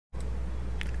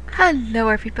Hello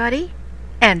everybody,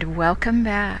 and welcome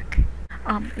back.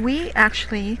 We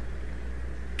actually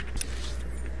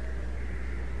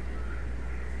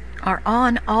are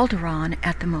on Alderaan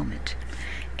at the moment.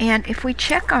 And if we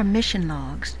check our mission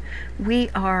logs, we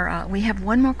have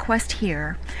one more quest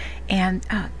here, and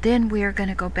then we're going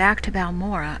to go back to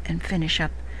Balmorra and finish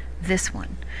up this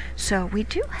one. So we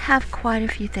do have quite a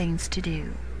few things to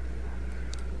do.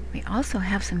 We also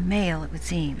have some mail, it would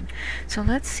seem. So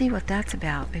let's see what that's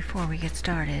about before we get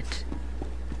started.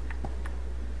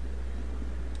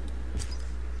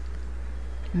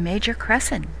 Major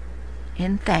Crescent,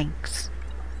 in thanks.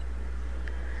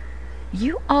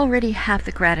 You already have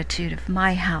the gratitude of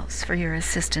my house for your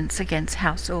assistance against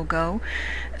House Olgo,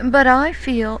 but I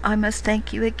feel I must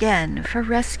thank you again for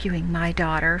rescuing my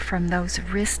daughter from those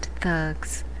wrist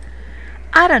thugs.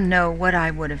 I don't know what I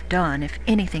would have done if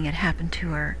anything had happened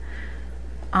to her.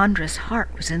 Andra's heart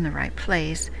was in the right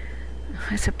place.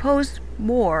 I suppose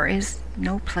war is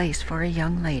no place for a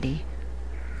young lady.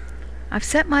 I've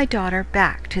sent my daughter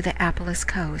back to the Appalus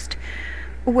coast,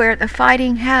 where the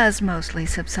fighting has mostly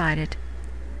subsided.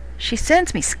 She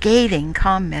sends me scathing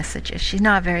comm messages. She's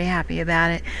not very happy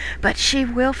about it, but she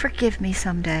will forgive me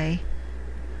someday.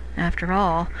 After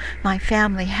all, my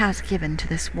family has given to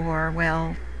this war.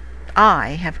 Well,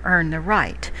 I have earned the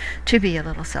right to be a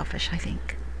little selfish, I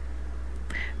think.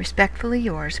 Respectfully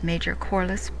yours, Major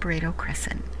Corliss Brado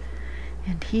Crescent.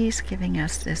 And he's giving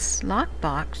us this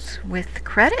lockbox with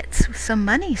credits, with some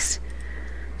monies.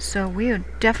 So we are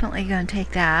definitely going to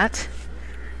take that.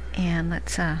 And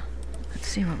let's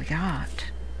see what we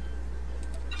got.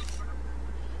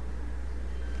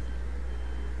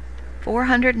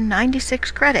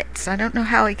 496 credits. I don't know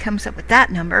how he comes up with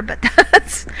that number, but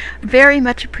that's very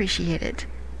much appreciated.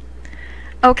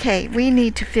 Okay, we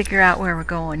need to figure out where we're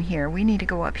going here. We need to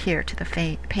go up here to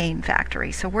the pain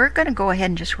factory. So we're going to go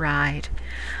ahead and just ride.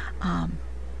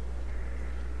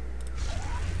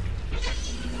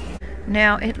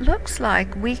 Now, it looks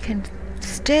like we can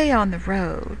stay on the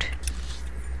road.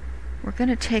 We're going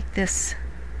to take this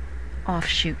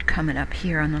offshoot coming up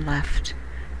here on the left.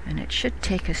 And it should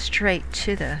take us straight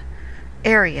to the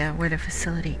area where the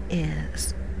facility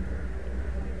is.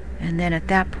 And then at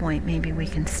that point, maybe we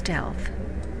can stealth.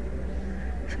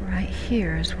 So right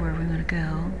here is where we're going to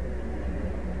go.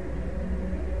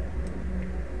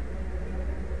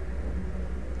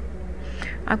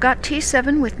 I've got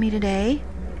T7 with me today.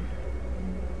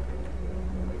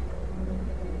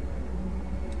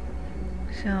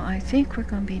 So I think we're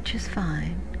going to be just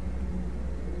fine.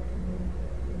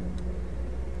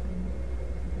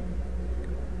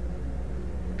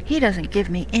 He doesn't give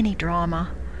me any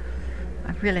drama.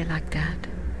 I really like that.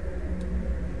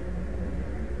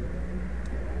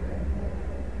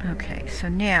 Okay, so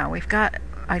now we've got...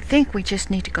 I think we just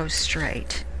need to go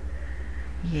straight.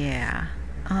 Yeah.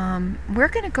 We're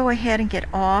going to go ahead and get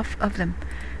off of the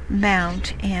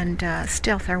mount and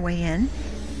stealth our way in.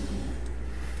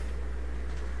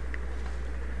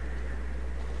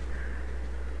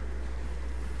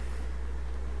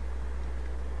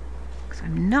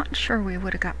 I'm not sure we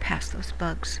would have got past those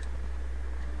bugs.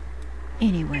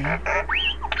 Anyway.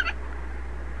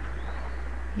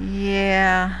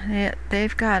 Yeah,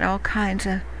 they've got all kinds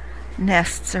of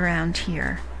nests around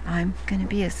here. I'm going to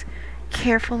be as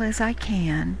careful as I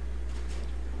can.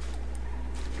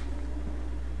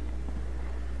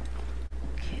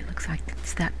 Okay, it looks like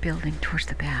it's that building towards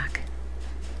the back.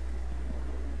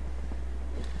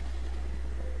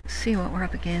 Let's see what we're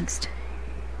up against.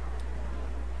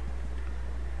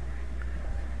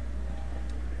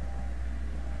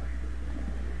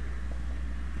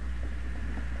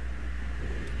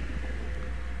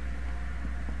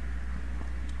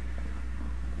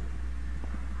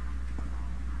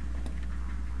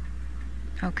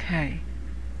 Okay.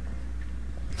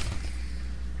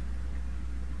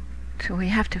 So we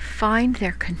have to find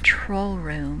their control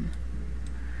room.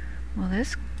 Well,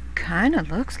 this kind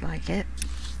of looks like it.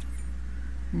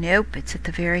 Nope, it's at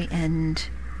the very end.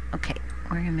 Okay,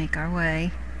 we're going to make our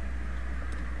way.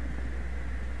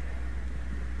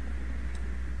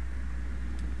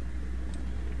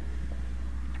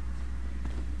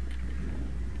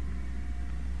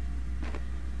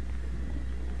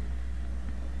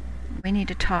 We need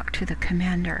to talk to the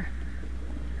commander.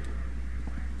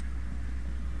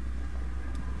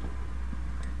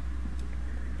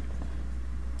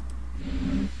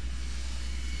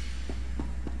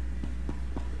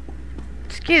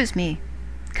 Excuse me,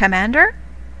 Commander?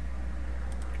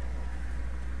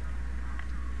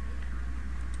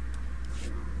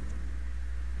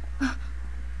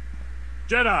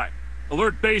 Jedi,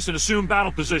 alert base and assume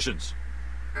battle positions.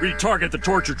 Retarget the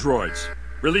torture droids.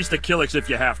 Release the Killiks if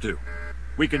you have to.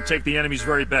 We can take the enemy's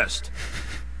very best.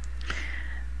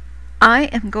 I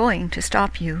am going to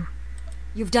stop you.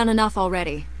 You've done enough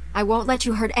already. I won't let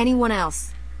you hurt anyone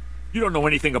else. You don't know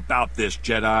anything about this,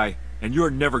 Jedi, and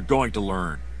you're never going to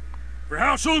learn. For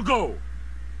House Ulgo!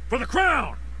 For the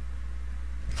crown!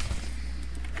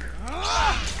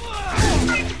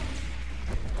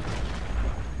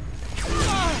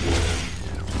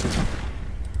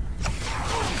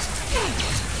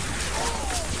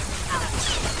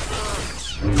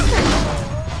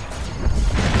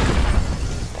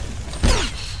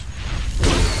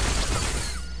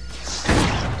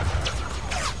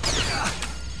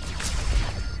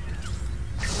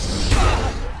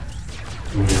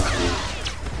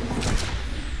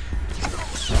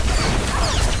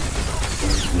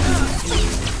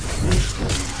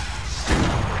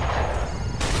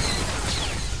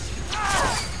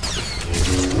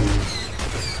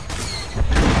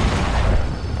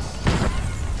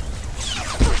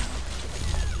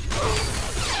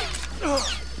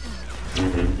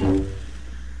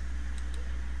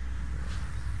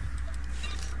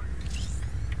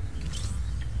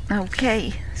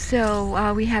 Okay,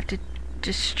 so we have to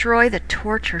destroy the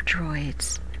torture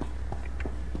droids.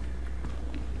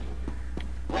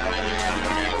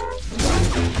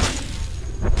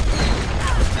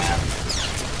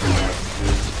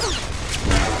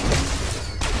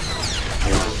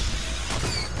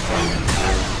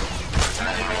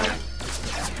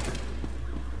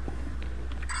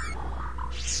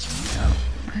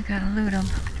 I gotta loot them.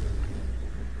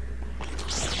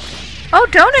 Oh,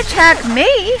 don't attack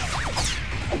me!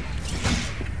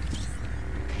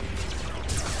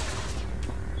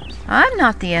 I'm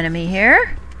not the enemy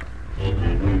here.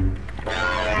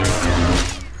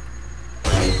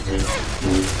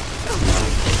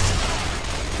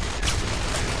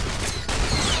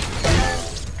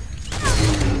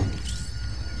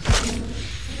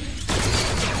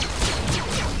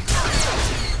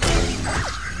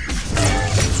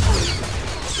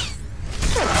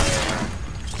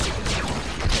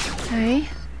 Okay.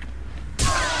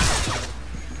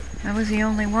 That was the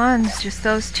only ones, just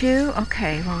those two?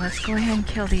 Okay, well let's go ahead and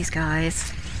kill these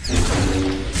guys.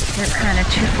 They're kind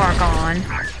of too far gone.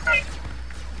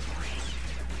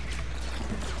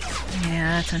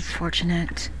 Yeah, that's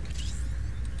unfortunate.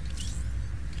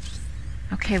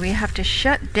 Okay, we have to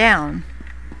shut down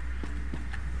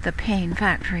the pain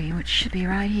factory, which should be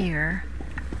right here.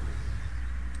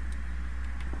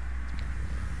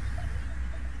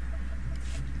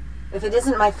 If it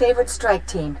isn't my favorite strike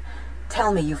team,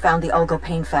 tell me you found the Ulgo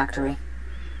Pain Factory.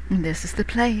 This is the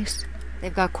place.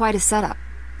 They've got quite a setup.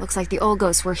 Looks like the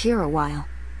Ulgos were here a while.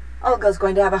 Ulgo's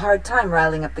going to have a hard time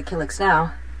riling up the Killiks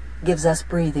now. Gives us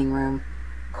breathing room.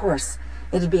 Of course,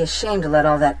 it'd be a shame to let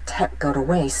all that tech go to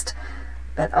waste.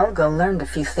 But Ulgo learned a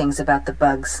few things about the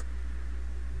bugs.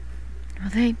 Well,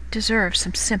 they deserve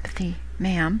some sympathy,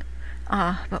 ma'am.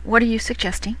 But what are you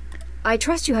suggesting? I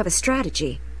trust you have a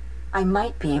strategy. I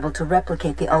might be able to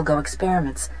replicate the Ulgo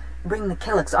experiments, bring the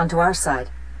Killiks onto our side.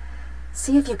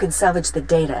 See if you can salvage the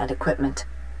data and equipment.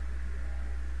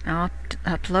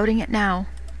 Uploading it now.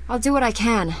 I'll do what I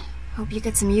can. Hope you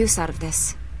get some use out of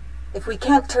this. If we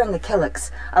can't turn the Killiks,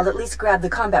 I'll at least grab the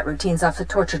combat routines off the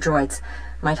torture droids.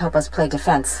 Might help us play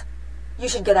defense. You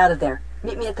should get out of there.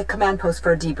 Meet me at the command post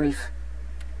for a debrief.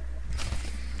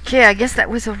 Okay, I guess that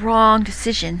was a wrong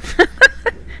decision.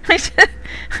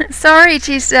 Sorry,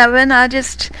 G7. I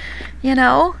just,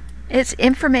 it's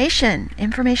information.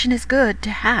 Information is good to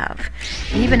have,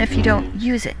 even if you don't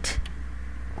use it.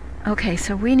 Okay,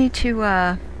 so we need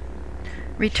to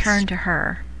return to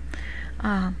her.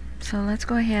 So let's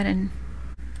go ahead and...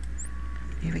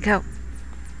 Here we go.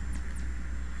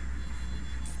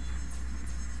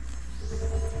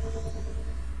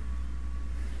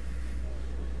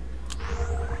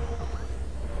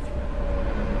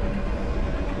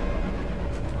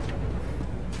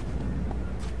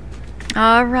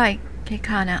 Alright,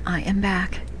 Kekana, I am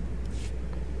back.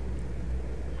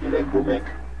 The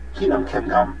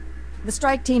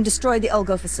strike team destroyed the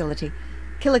Ulgo facility.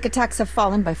 Killik attacks have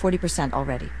fallen by 40%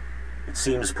 already. It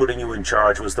seems putting you in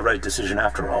charge was the right decision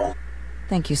after all.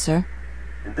 Thank you, sir.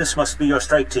 And this must be your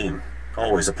strike team.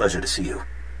 Always a pleasure to see you.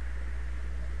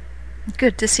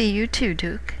 Good to see you too,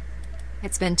 Duke.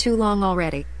 It's been too long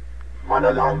already. But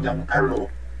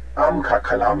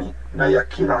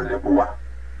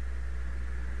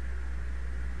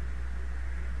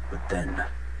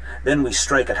then we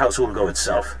strike at House Ulgo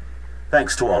itself.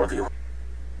 Thanks to all of you.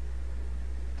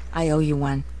 I owe you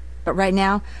one. But right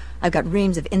now, I've got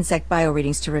reams of insect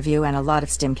bioreadings to review and a lot of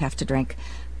stimcaf to drink.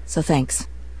 So thanks.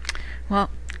 Well,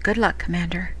 good luck,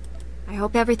 Commander. I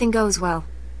hope everything goes well.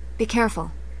 Be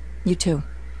careful. You too.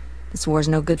 This war's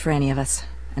no good for any of us,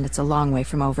 and it's a long way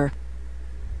from over.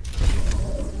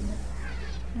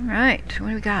 Alright, what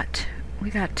do we got? We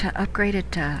got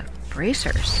upgraded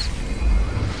bracers.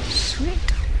 Sweet.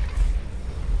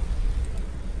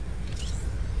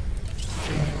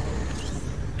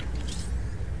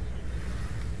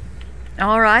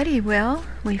 Alrighty, well,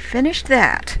 we finished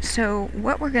that. So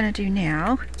what we're going to do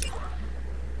now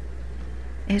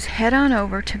is head on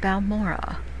over to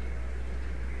Balmorra.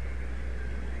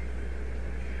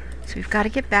 So we've got to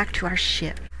get back to our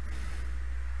ship.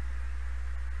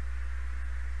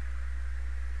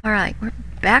 Alright, we're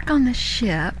back on the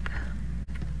ship.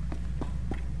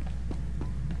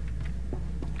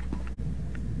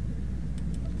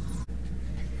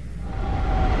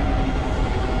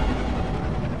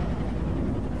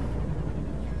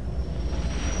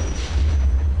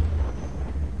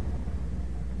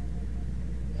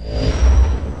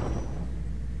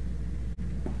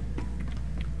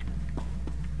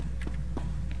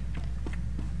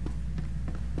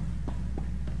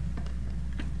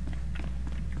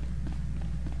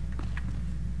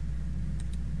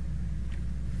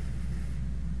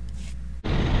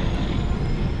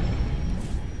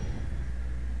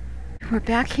 We're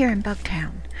back here in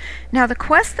Bugtown. Now the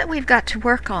quest that we've got to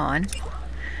work on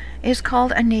is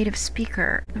called a native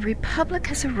speaker. The Republic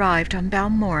has arrived on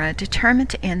Balmorra, determined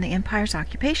to end the Empire's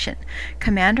occupation.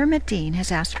 Commander Medine has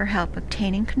asked for help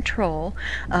obtaining control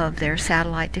of their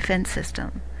satellite defense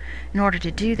system. In order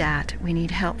to do that, we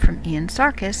need help from Ian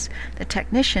Sarkis, the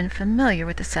technician familiar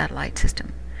with the satellite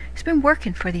system. He's been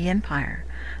working for the Empire.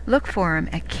 Look for him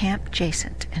at Camp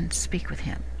Jacent and speak with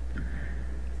him.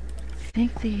 I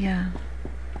think the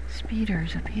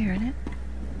speeder's up here, isn't it?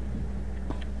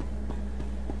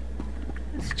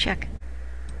 Let's check it.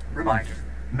 Reminder,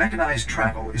 mechanized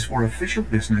travel is for official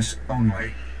business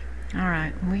only.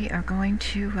 Alright, we are going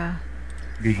to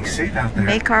Be safe out there.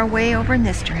 make our way over in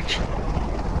this direction.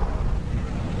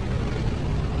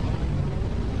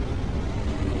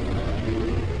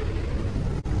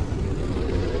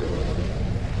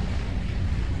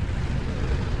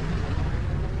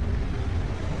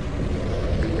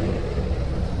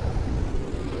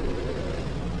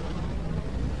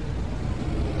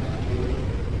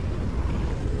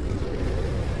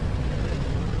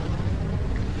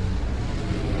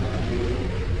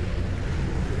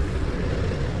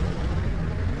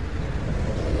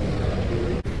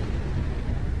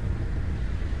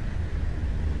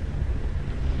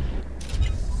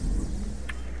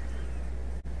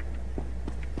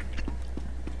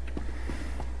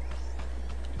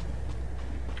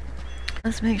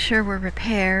 Let's make sure we're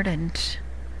repaired and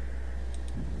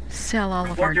sell all of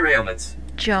our Report your ailments.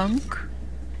 junk.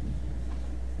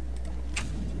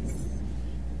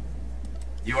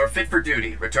 You are fit for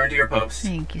duty. Return to your post.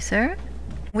 Thank you, sir.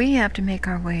 We have to make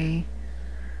our way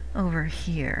over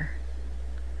here.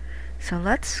 So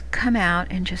let's come out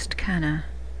and just kind of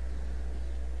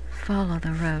follow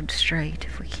the road straight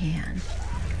if we can.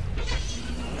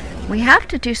 We have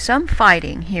to do some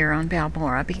fighting here on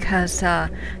Balmorra because the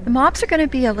mobs are going to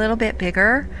be a little bit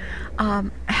bigger.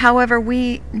 However,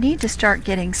 we need to start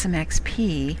getting some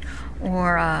XP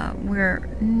or we're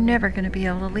never going to be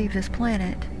able to leave this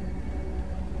planet.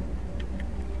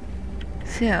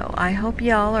 So, I hope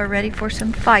y'all are ready for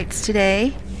some fights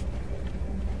today.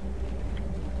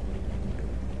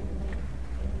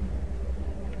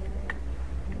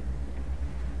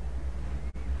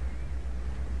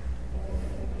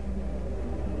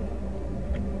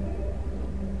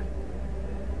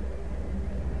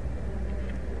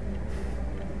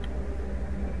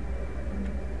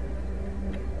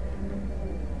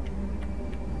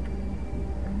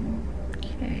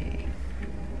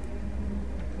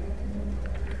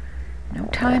 No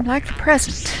time like the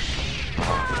present.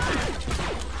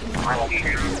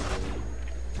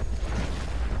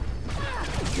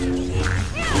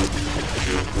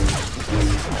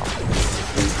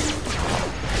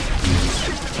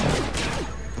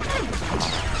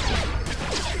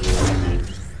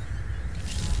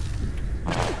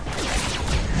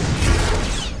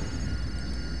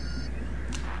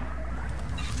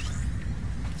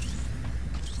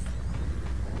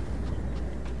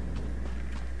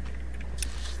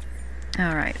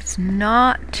 Alright, it's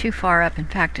not too far up. In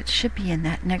fact, it should be in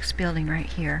that next building right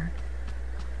here.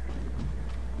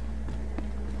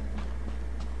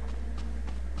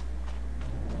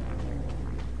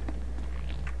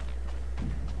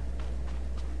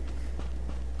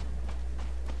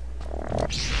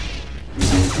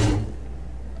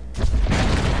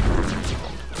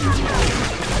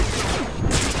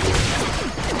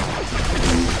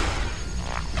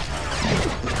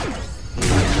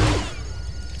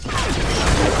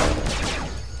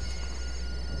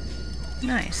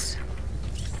 Nice.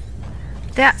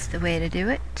 That's the way to do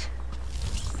it.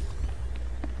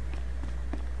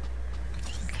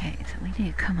 Okay, so we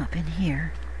need to come up in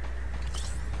here.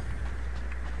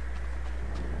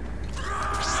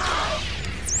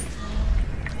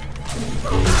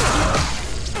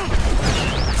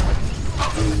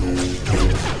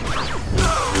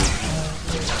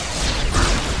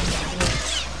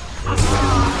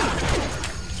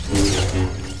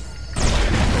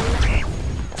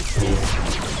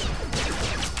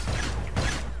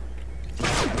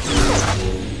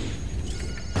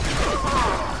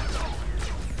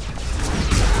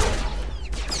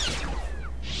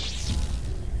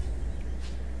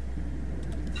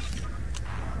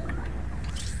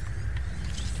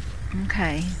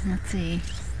 Okay, let's see.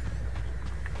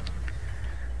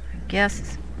 I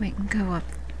guess we can go up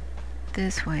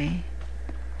this way.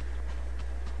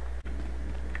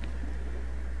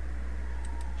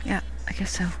 Yeah, I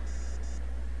guess so.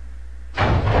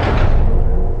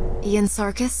 Ian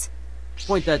Sarkis?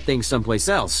 Point that thing someplace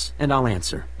else, and I'll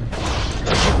answer.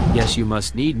 Guess you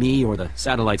must need me or the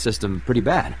satellite system pretty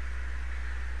bad.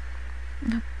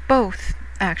 Both,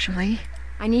 actually.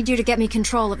 I need you to get me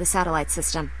control of the satellite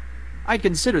system. I'd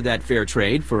consider that fair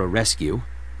trade for a rescue.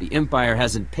 The Empire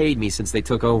hasn't paid me since they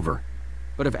took over.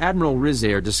 But if Admiral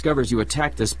Rizair discovers you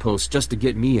attacked this post just to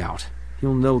get me out,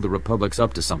 he'll know the Republic's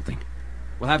up to something.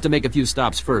 We'll have to make a few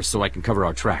stops first so I can cover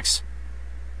our tracks.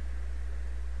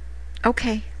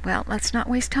 Okay, well, let's not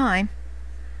waste time.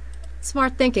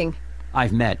 Smart thinking.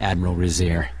 I've met Admiral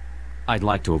Rizair. I'd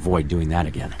like to avoid doing that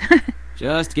again.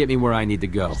 Just get me where I need to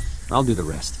go. I'll do the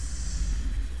rest.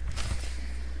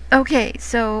 Okay,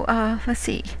 so, let's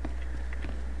see.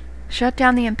 Shut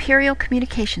down the Imperial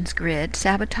communications grid,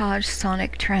 sabotage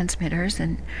sonic transmitters,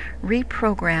 and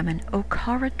reprogram an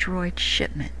Okara droid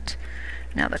shipment.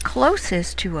 Now, the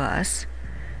closest to us,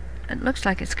 it looks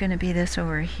like it's going to be this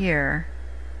over here.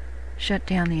 Shut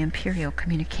down the Imperial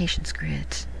communications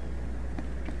grids.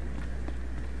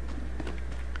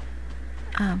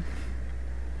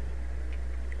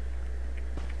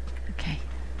 Okay.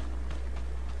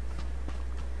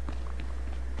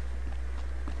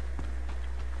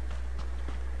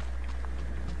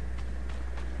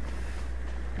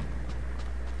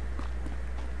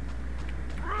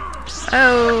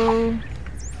 Oh.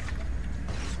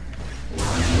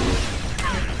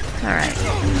 All right.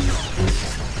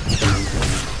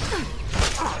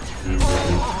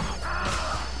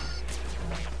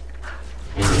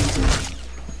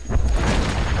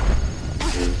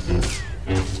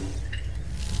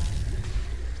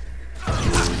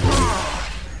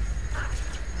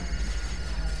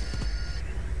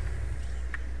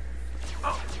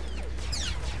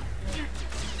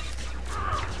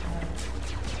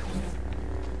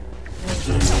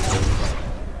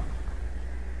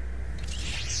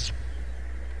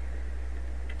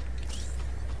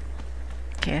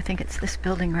 Okay, I think it's this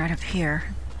building right up here.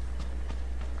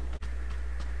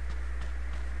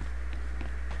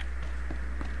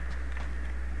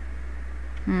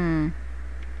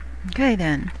 Okay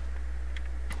then.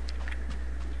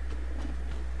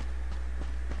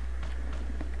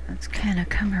 Let's kind of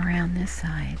come around this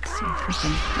side, see if we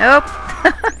can... Nope!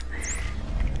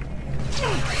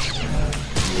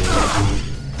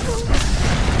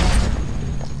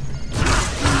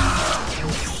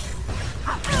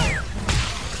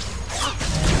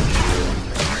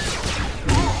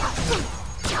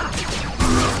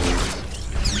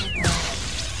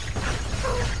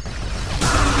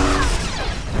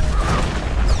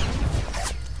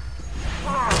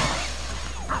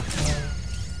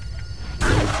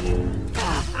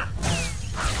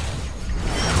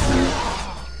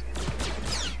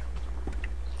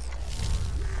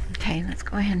 Okay, let's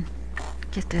go ahead and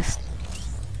get this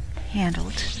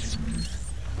handled.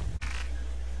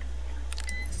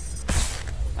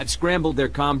 I've scrambled their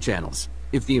comm channels.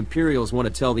 If the Imperials want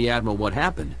to tell the Admiral what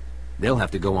happened, they'll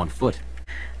have to go on foot.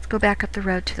 Let's go back up the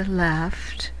road to the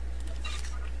left.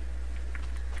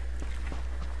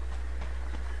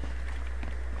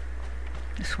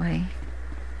 This way.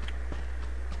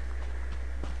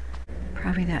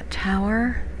 Probably that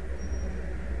tower.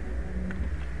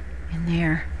 In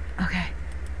there. Okay.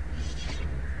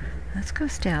 Let's go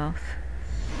stealth.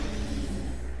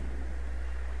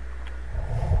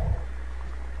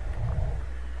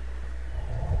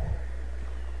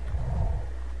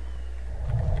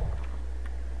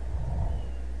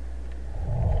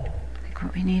 I think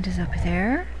what we need is up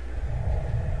there.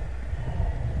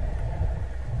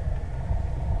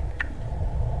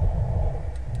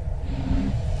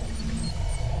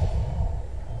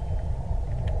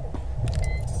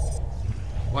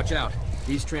 Watch out.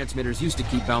 These transmitters used to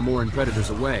keep Balmorran predators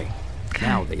away. Okay.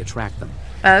 Now they attract them.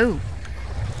 Oh.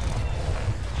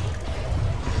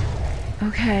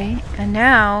 Okay, and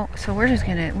now, so we're just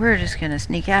gonna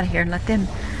sneak out of here and let them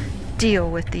deal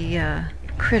with the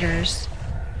critters.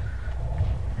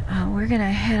 We're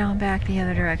gonna head on back the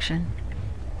other direction.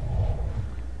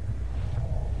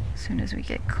 As soon as we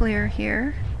get clear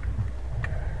here.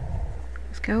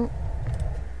 Let's go.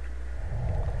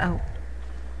 Oh.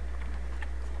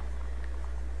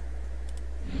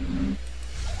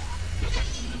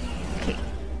 Okay.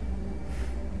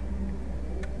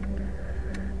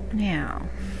 Now.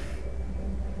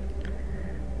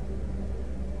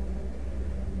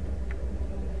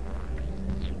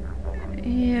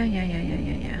 Yeah.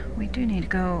 We do need to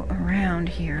go around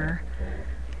here.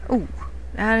 Oh,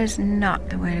 that is not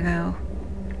the way to go.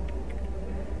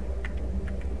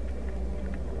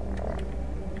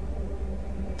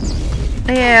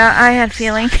 Yeah, I had a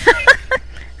feeling.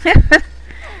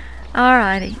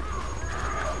 Alrighty.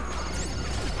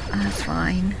 That's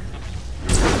fine.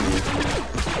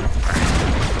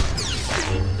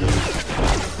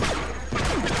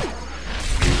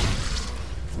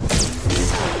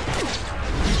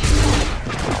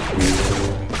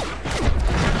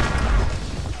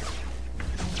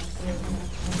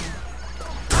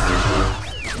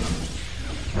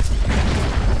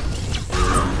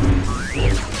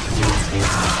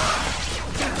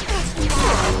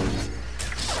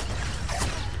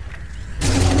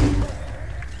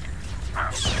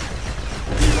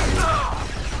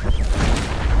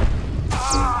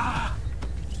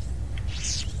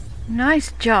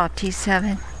 Nice job,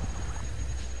 T7.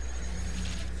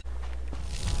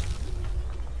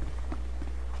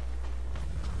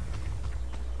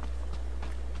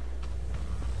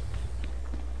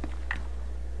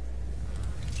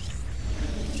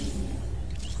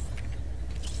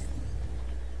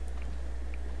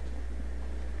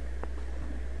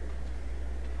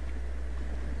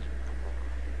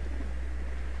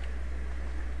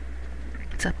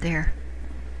 It's up there.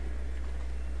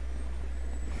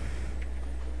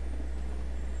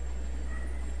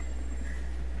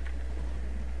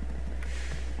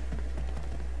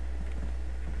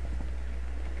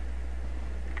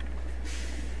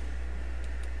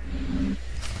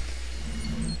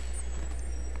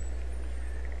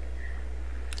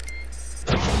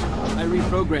 I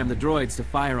reprogrammed the droids to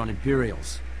fire on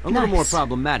Imperials. A little more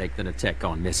problematic than a tech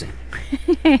gone missing.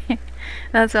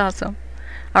 That's awesome.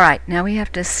 Alright, now we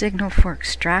have to signal for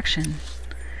extraction,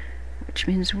 which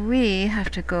means we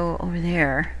have to go over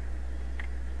there.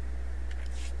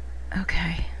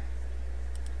 Okay.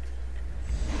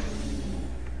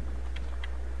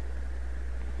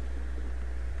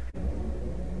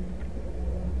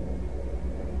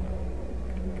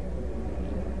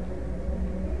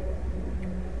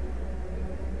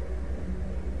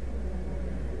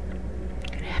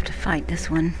 Gonna have to fight this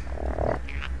one.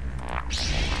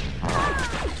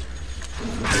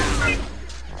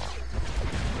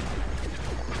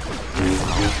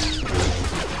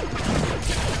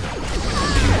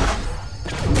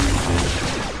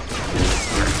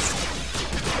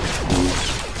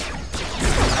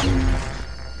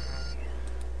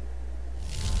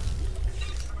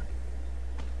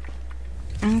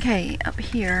 Okay, up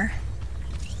here,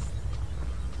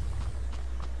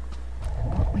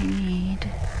 what we need.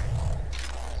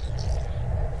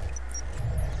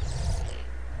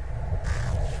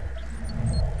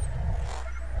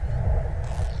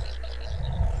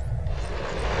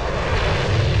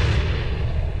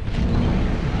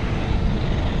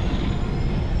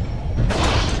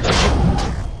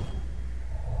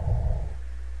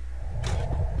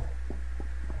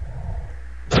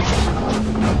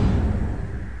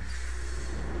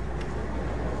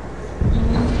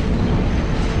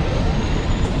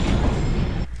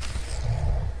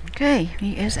 Okay,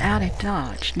 he is out of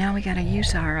dodge. Now we gotta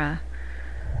use our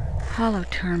holo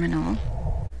terminal.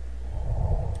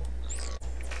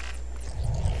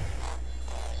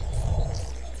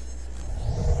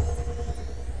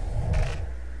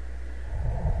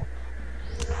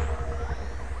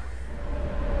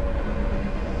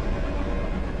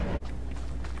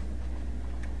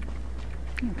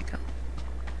 Here we go.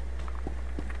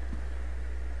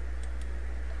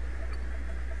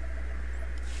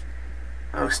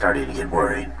 I was starting to get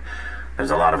worried.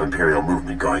 There's a lot of Imperial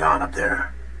movement going on up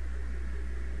there.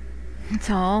 It's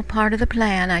all part of the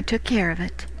plan. I took care of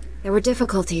it. There were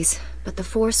difficulties, but the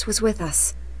Force was with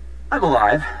us. I'm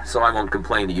alive, so I won't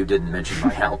complain that you didn't mention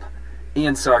my help.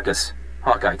 Ian Sarkis,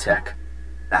 Hawkeye Tech.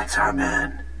 That's our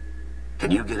man.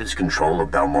 Can you get his control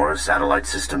of Balmorra's satellite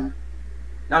system?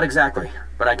 Not exactly,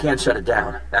 but I can't shut it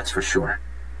down, that's for sure.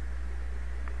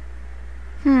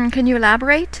 Can you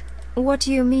elaborate? What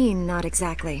do you mean, not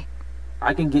exactly?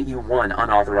 I can get you one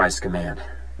unauthorized command.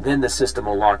 Then the system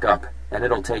will lock up, and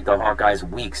it'll take the Hawkeyes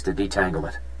weeks to detangle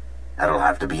it. That'll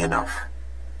have to be enough.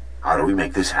 How do we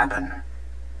make this happen?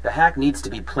 The hack needs to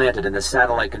be planted in the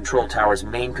satellite control tower's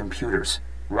main computers,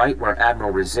 right where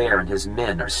Admiral Rizair and his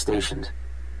men are stationed.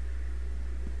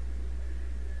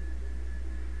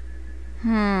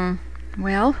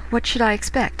 Well, what should I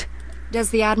expect? Does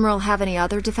the Admiral have any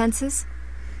other defenses?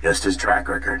 Just his track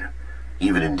record.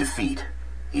 Even in defeat,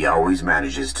 he always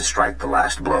manages to strike the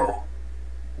last blow.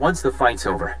 Once the fight's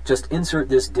over, just insert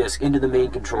this disk into the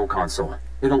main control console.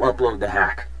 It'll upload the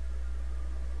hack.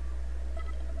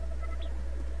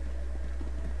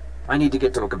 I need to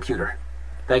get to a computer.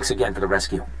 Thanks again for the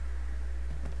rescue.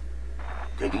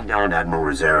 Taking down Admiral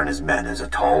Rizair and his men is a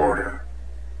tall order.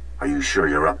 Are you sure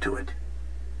you're up to it?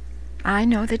 I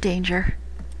know the danger.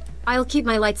 I'll keep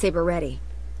my lightsaber ready.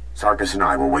 Sarkis and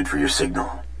I will wait for your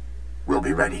signal. We'll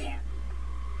be ready.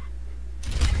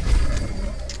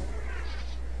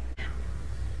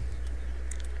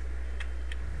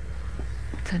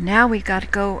 So now we got to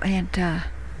go and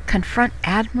confront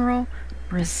Admiral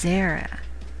Rizair.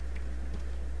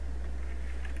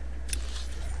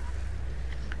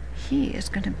 He is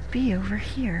going to be over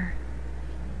here.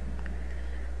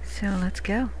 So let's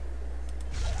go.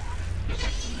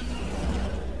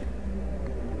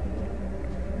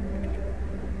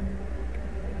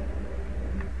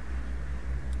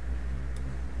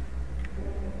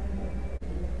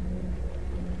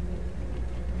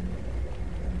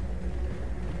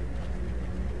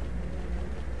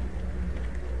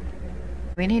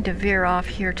 We need to veer off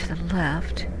here to the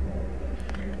left.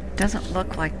 Doesn't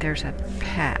look like there's a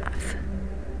path.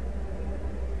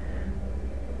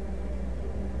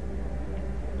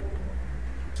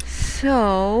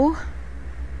 So,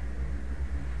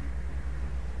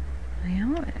 you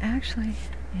know, it actually,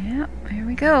 yeah, here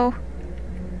we go.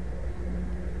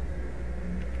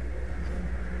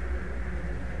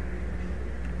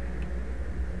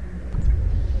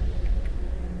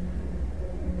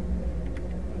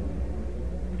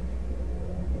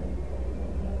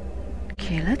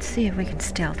 Okay, let's see if we can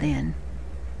stealth in.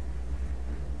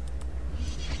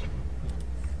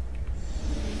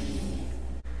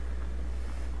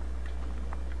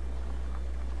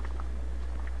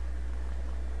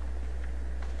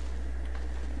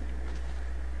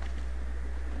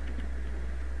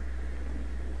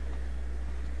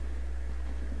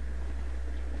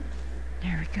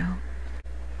 There we go.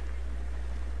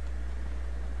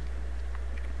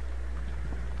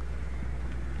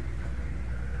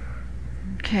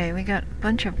 Okay, we got a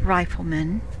bunch of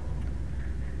riflemen.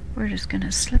 We're just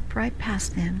gonna slip right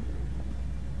past them.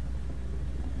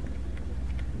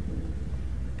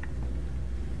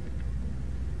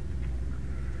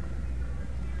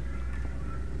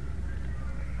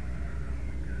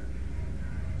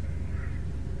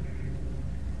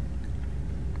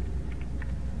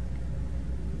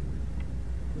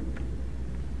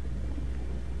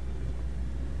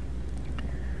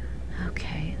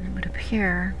 Okay, and it would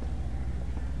appear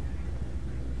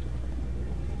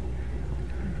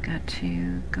we've got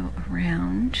to go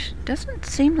around. Doesn't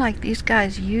seem like these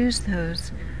guys use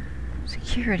those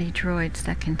security droids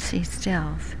that can see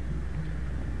stealth.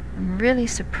 I'm really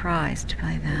surprised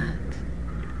by that.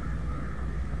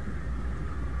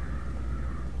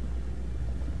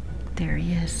 There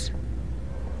he is.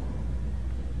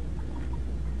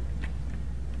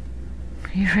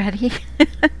 You ready?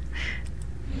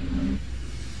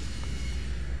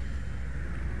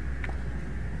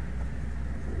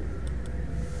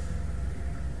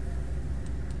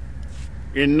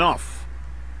 Enough.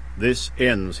 This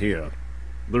ends here.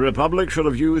 The Republic should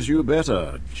have used you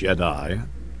better, Jedi.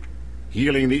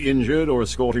 Healing the injured or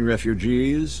escorting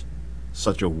refugees?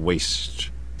 Such a waste.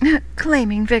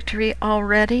 Claiming victory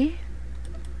already?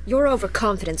 Your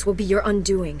overconfidence will be your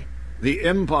undoing. The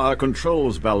Empire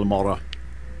controls Balmorra.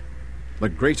 The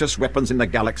greatest weapons in the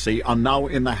galaxy are now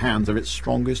in the hands of its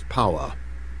strongest power.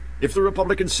 If the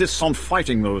Republic insists on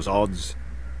fighting those odds,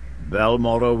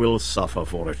 Balmorra will suffer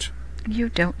for it. You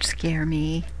don't scare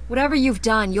me. Whatever you've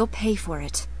done, you'll pay for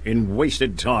it. In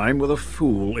wasted time with a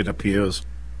fool, it appears.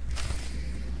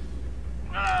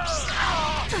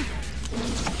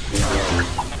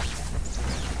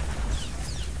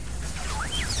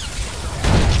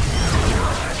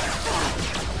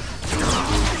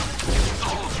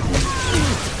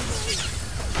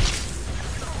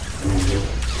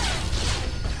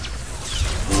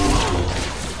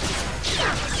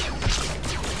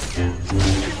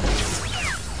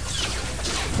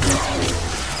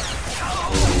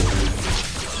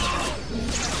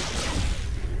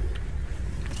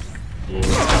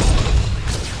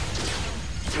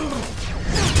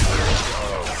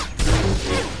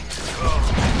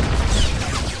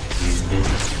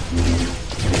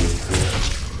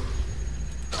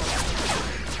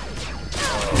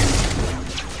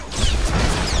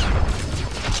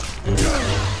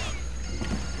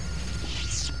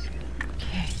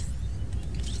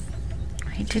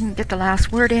 get the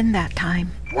last word in that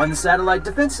time. One satellite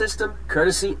defense system,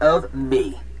 courtesy of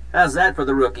me. How's that for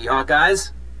the rookie,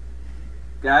 Hawkeyes?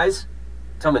 Guys,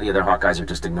 tell me the other Hawkeyes are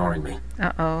just ignoring me.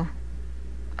 Uh-oh.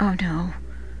 Oh, no.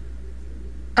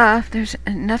 There's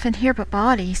nothing here but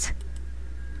bodies.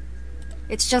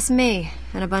 It's just me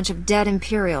and a bunch of dead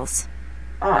Imperials.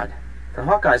 Odd. The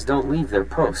Hawkeyes don't leave their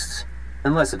posts.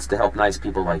 Unless it's to help nice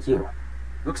people like you.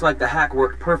 Looks like the hack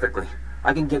worked perfectly.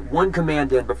 I can get one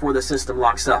command in before the system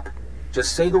locks up.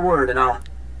 Just say the word and I'll...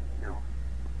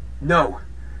 No.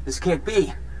 This can't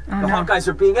be. Oh, the no. Hawkeyes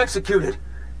are being executed.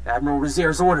 Admiral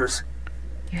Rezaire's orders.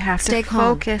 You have Stay to calm.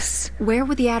 focus. Where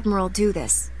would the Admiral do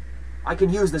this? I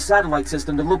can use the satellite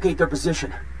system to locate their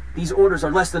position. These orders are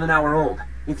less than an hour old.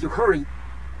 If you hurry...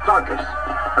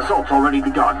 Sarkis, assault's already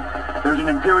begun. There's an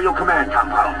Imperial command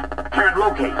compound. Can't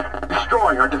locate.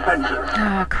 Destroying our defenses.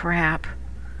 Oh, crap.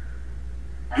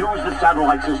 Use the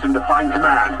satellite system to find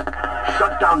command.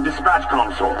 Shut down dispatch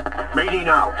console. Mating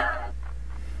out.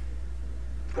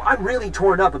 Well, I'm really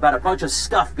torn up about a bunch of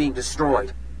stuff being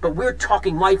destroyed. But we're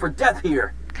talking life or death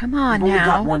here. Come on We've only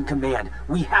got now. one command.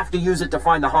 We have to use it to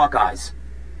find the Hawkeyes.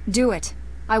 Do it.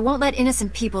 I won't let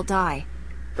innocent people die.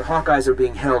 The Hawkeyes are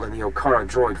being held in the Okara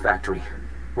droid factory.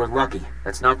 We're lucky.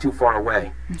 That's not too far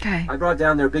away. Okay. I brought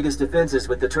down their biggest defenses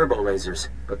with the turbo lasers,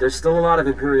 but there's still a lot of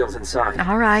Imperials inside.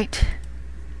 All right.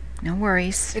 No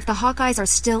worries. If the Hawkeyes are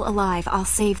still alive, I'll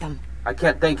save them. I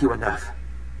can't thank you enough.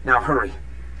 Now hurry.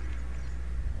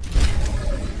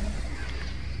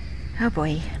 Oh,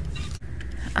 boy.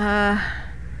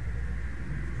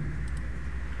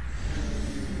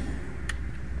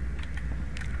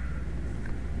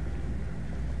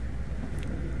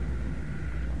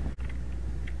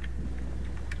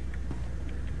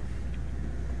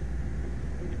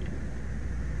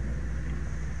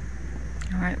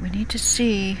 Alright, we need to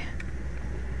see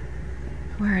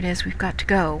where it is we've got to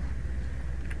go.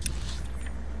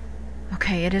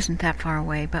 Okay, it isn't that far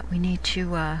away, but we need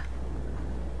to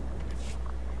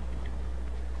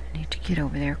get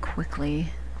over there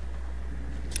quickly.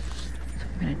 So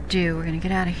what we're gonna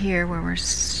get out of here where we're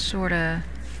sorta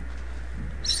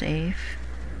safe.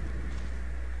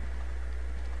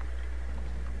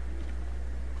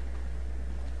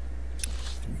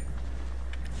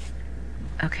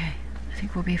 Okay, I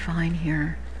think we'll be fine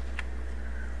here.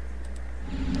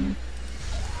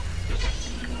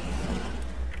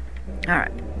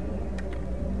 Alright.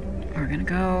 We're gonna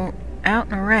go out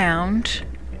and around.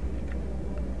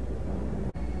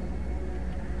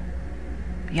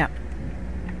 Yep.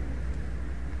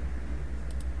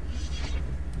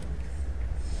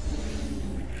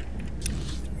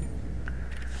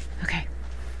 Okay.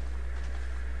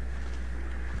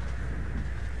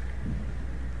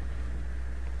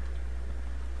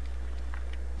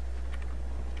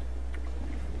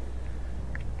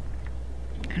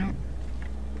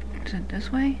 Is it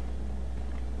this way?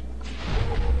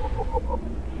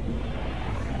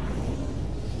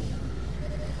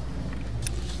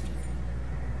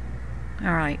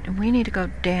 Alright, we need to go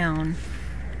down.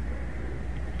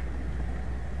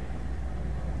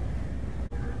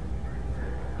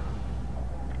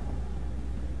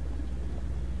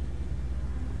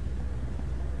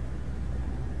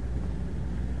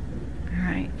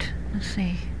 Alright, let's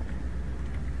see.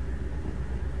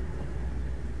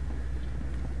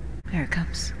 There it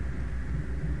comes.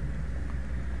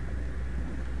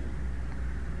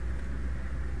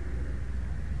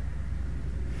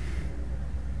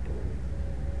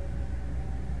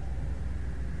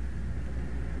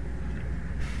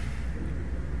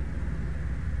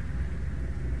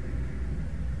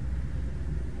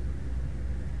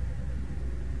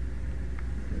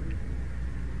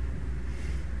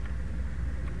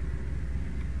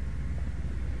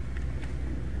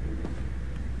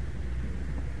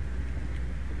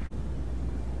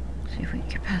 See if we can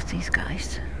get past these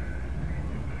guys.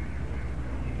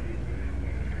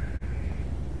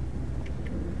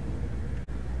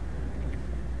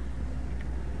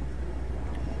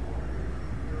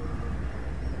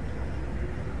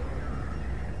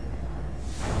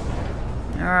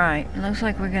 Alright, looks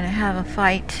like we're gonna have a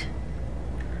fight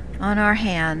on our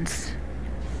hands.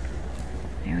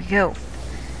 Here we go.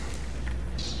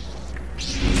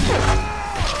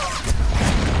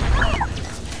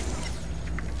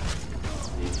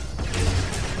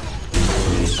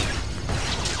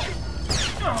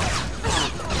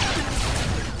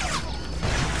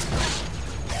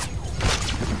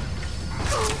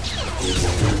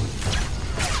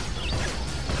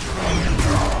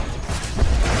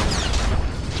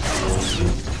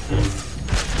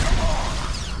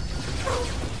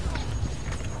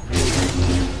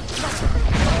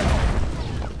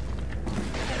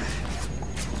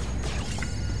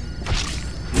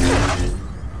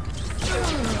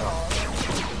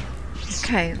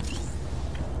 Okay.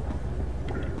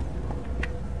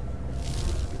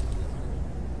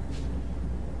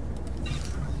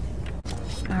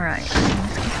 Alright,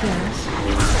 let's get this.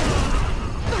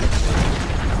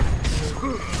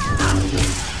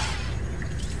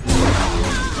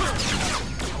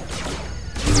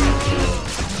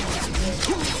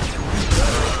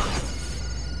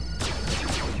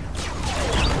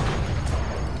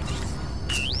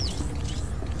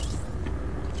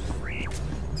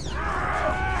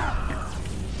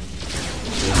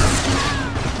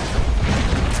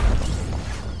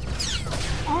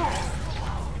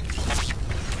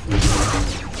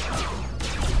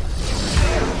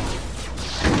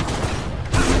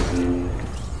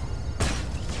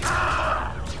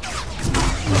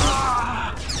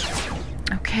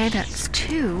 Okay, that's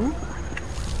 2.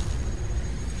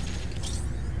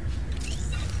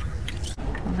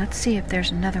 Well, let's see if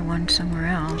there's another one somewhere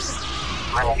else.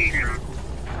 Here.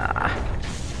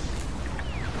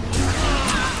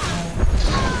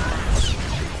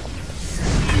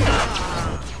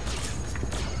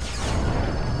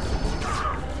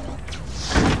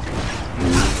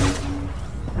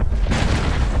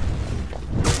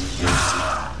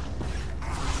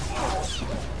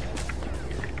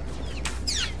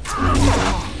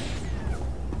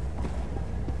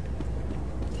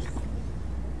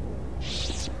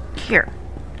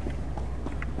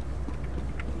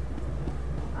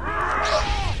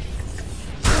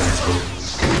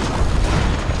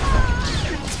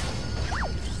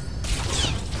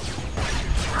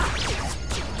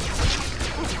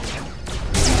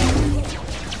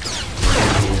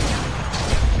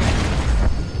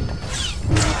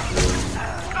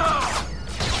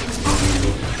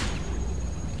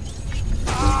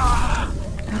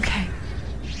 Okay.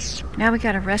 Now we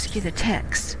gotta rescue the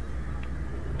techs.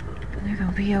 They're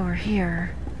gonna be over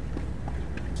here.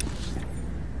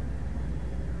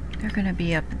 They're gonna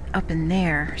be up in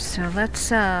there. So let's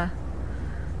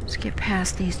get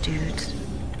past these dudes.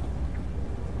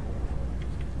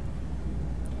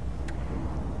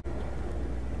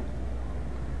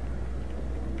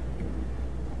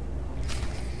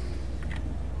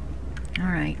 All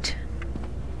right.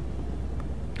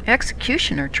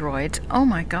 Executioner droids. Oh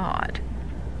my god.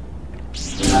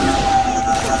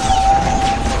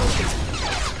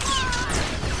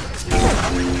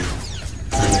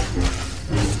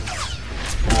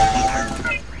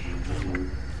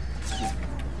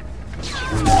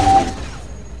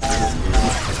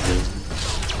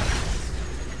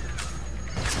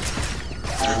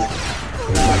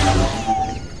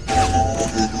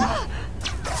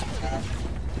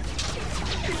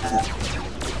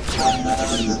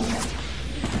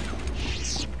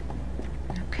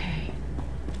 Okay.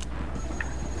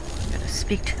 Gotta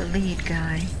speak to the lead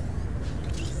guy.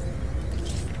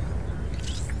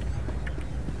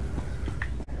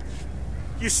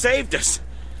 You saved us!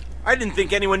 I didn't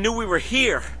think anyone knew we were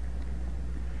here.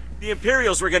 The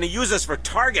Imperials were gonna use us for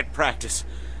target practice.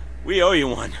 We owe you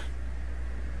one.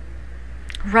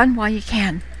 Run while you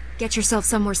can. Get yourself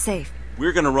somewhere safe.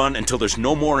 We're gonna run until there's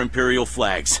no more Imperial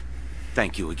flags.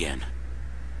 Thank you again.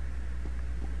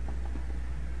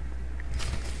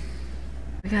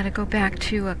 We gotta go back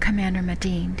to Commander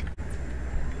Medine.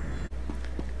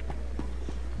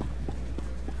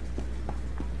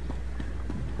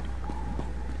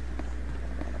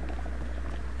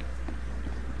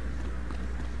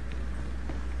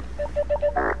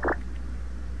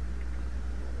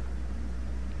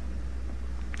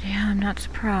 Yeah, I'm not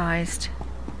surprised.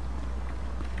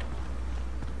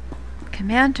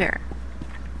 Commander.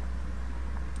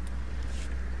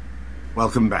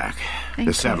 Welcome back. Thank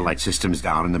The you. satellite system's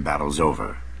down and the battle's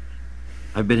over.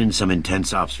 I've been in some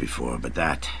intense ops before, but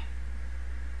that...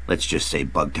 Let's just say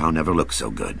Bugtown never looked so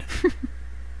good.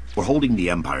 We're holding the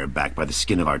Empire back by the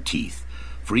skin of our teeth.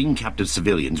 Freeing captive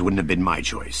civilians wouldn't have been my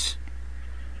choice.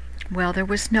 Well, there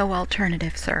was no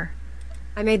alternative, sir.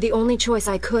 I made the only choice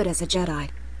I could as a Jedi.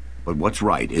 But what's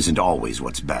right isn't always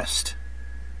what's best.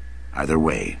 Either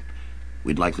way,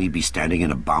 we'd likely be standing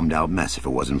in a bombed-out mess if it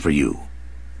wasn't for you.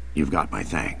 You've got my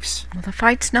thanks. Well, the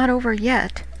fight's not over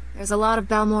yet. There's a lot of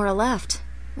Balmorra left.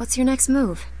 What's your next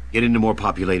move? Get into more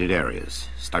populated areas.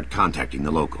 Start contacting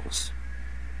the locals.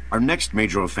 Our next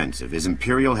major offensive is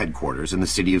Imperial headquarters in the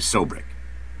city of Sobrik.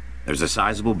 There's a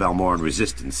sizable Balmorran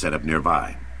resistance set up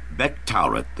nearby. Beck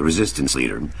Tauret, the resistance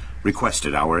leader,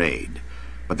 requested our aid,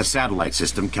 but the satellite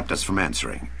system kept us from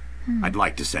answering. I'd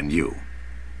like to send you.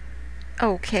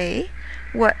 Okay.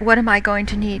 What am I going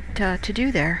to need to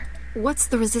do there? What's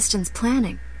the Resistance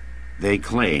planning? They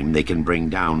claim they can bring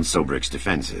down Sobrik's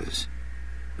defenses,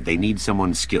 but they need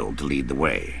someone skilled to lead the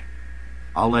way.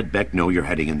 I'll let Beck know you're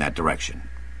heading in that direction.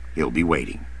 He'll be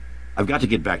waiting. I've got to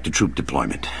get back to troop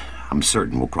deployment. I'm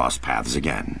certain we'll cross paths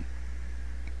again.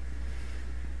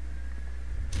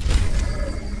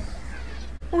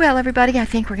 Well, everybody, I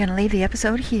think we're going to leave the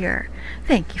episode here.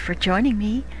 Thank you for joining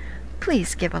me.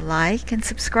 Please give a like and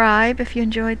subscribe if you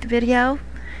enjoyed the video.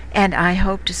 And I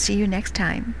hope to see you next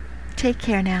time. Take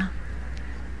care now.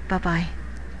 Bye-bye.